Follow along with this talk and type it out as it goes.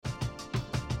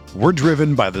We're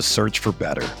driven by the search for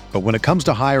better. But when it comes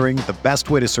to hiring, the best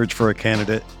way to search for a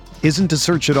candidate isn't to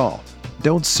search at all.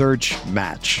 Don't search,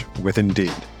 match with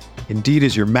Indeed. Indeed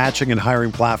is your matching and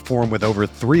hiring platform with over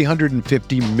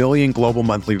 350 million global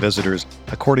monthly visitors,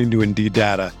 according to Indeed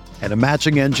data, and a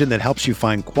matching engine that helps you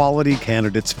find quality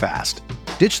candidates fast.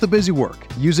 Ditch the busy work.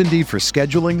 Use Indeed for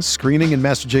scheduling, screening, and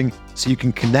messaging so you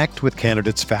can connect with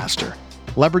candidates faster.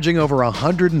 Leveraging over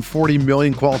 140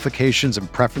 million qualifications and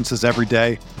preferences every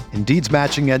day, Indeed's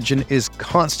matching engine is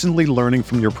constantly learning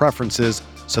from your preferences,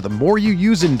 so the more you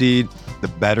use Indeed, the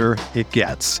better it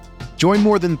gets. Join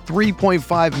more than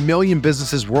 3.5 million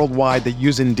businesses worldwide that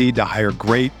use Indeed to hire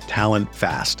great talent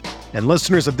fast. And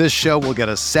listeners of this show will get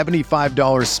a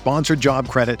 $75 sponsored job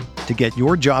credit to get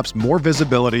your jobs more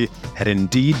visibility at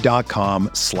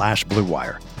Indeed.com/Blue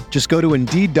Wire. Just go to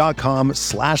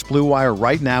Indeed.com/Blue Wire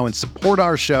right now and support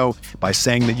our show by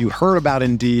saying that you heard about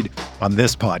Indeed on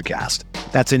this podcast.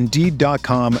 That's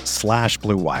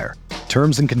Indeed.com/Blue Wire.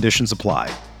 Terms and conditions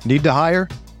apply. Need to hire?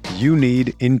 You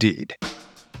need Indeed.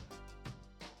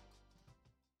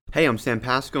 Hey, I'm Sam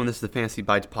Pasco, and this is the Fantasy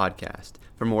Bites podcast.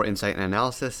 For more insight and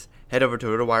analysis, head over to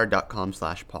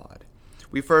rotowire.com/pod.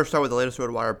 We first start with the latest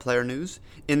RotoWire player news.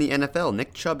 In the NFL,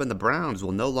 Nick Chubb and the Browns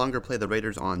will no longer play the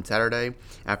Raiders on Saturday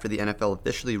after the NFL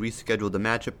officially rescheduled the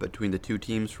matchup between the two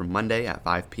teams for Monday at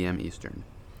 5 p.m. Eastern.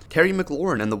 Terry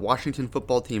McLaurin and the Washington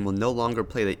football team will no longer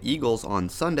play the Eagles on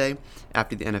Sunday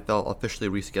after the NFL officially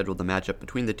rescheduled the matchup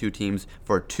between the two teams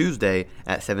for Tuesday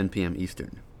at 7 p.m.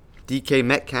 Eastern. DK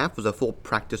Metcalf was a full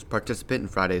practice participant in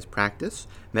Friday's practice.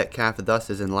 Metcalf thus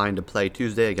is in line to play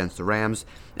Tuesday against the Rams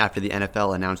after the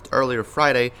NFL announced earlier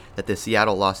Friday that the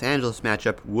Seattle-Los Angeles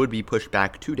matchup would be pushed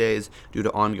back 2 days due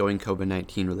to ongoing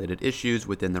COVID-19 related issues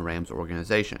within the Rams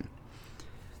organization.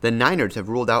 The Niners have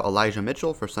ruled out Elijah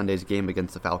Mitchell for Sunday's game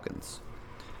against the Falcons.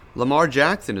 Lamar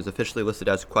Jackson is officially listed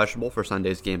as questionable for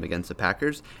Sunday's game against the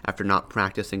Packers after not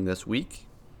practicing this week.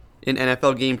 In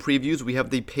NFL game previews, we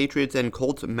have the Patriots and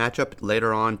Colts matchup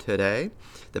later on today.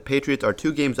 The Patriots are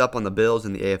 2 games up on the Bills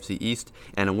in the AFC East,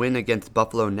 and a win against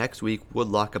Buffalo next week would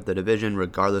lock up the division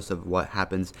regardless of what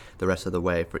happens the rest of the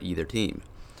way for either team.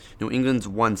 New England's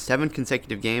won 7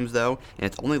 consecutive games, though, and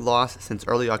its only loss since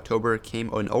early October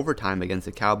came in overtime against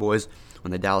the Cowboys when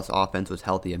the Dallas offense was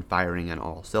healthy and firing on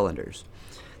all cylinders.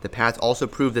 The Pats also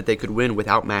proved that they could win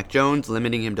without Mac Jones,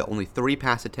 limiting him to only 3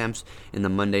 pass attempts in the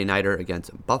Monday Nighter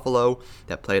against Buffalo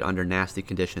that played under nasty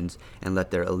conditions and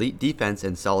let their elite defense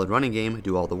and solid running game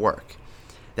do all the work.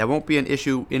 That won't be an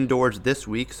issue indoors this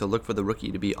week, so look for the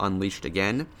rookie to be unleashed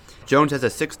again. Jones has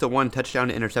a 6-to-1 touchdown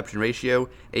to interception ratio,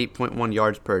 8.1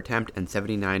 yards per attempt, and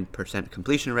 79%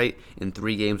 completion rate in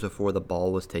 3 games before the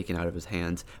ball was taken out of his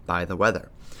hands by the weather.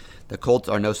 The Colts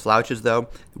are no slouches, though,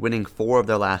 winning 4 of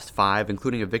their last 5,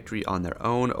 including a victory on their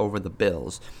own over the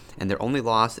Bills, and their only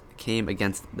loss came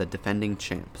against the defending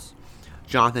champs.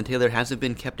 Jonathan Taylor hasn't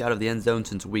been kept out of the end zone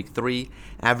since Week 3,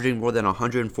 averaging more than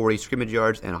 140 scrimmage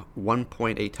yards and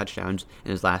 1.8 touchdowns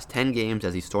in his last 10 games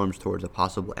as he storms towards a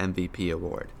possible MVP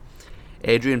award.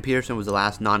 Adrian Peterson was the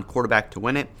last non-quarterback to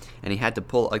win it, and he had to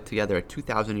pull together a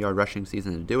 2,000-yard rushing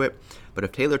season to do it. But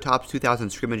if Taylor tops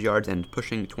 2,000 scrimmage yards and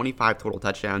pushing 25 total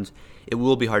touchdowns, it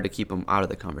will be hard to keep him out of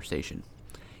the conversation.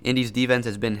 Indy's defense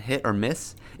has been hit or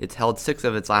miss. It's held 6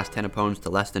 of its last 10 opponents to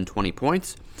less than 20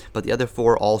 points, but the other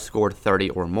 4 all scored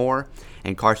 30 or more,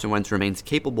 and Carson Wentz remains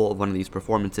capable of one of these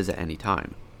performances at any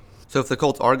time. So if the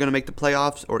Colts are going to make the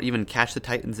playoffs or even catch the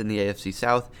Titans in the AFC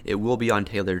South, it will be on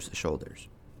Taylor's shoulders.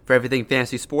 For everything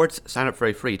fantasy sports, sign up for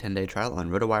a free 10-day trial on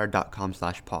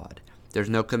rotowire.com/pod. There's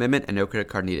no commitment and no credit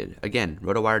card needed. Again,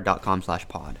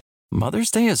 rotowire.com/pod.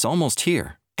 Mother's Day is almost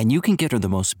here, and you can get her the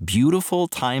most beautiful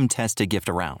time-tested gift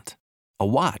around. A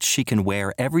watch she can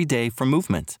wear every day from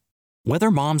Movement.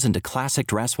 Whether mom's into classic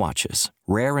dress watches,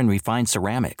 rare and refined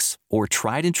ceramics, or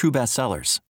tried-and-true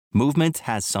bestsellers, Movement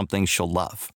has something she'll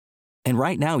love. And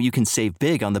right now, you can save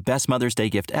big on the best Mother's Day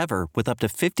gift ever with up to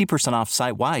 50% off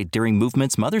site-wide during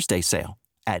Movement's Mother's Day sale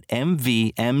at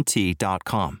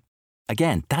MVMT.com.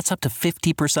 Again, that's up to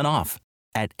 50% off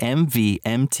at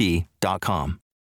MVMT.com.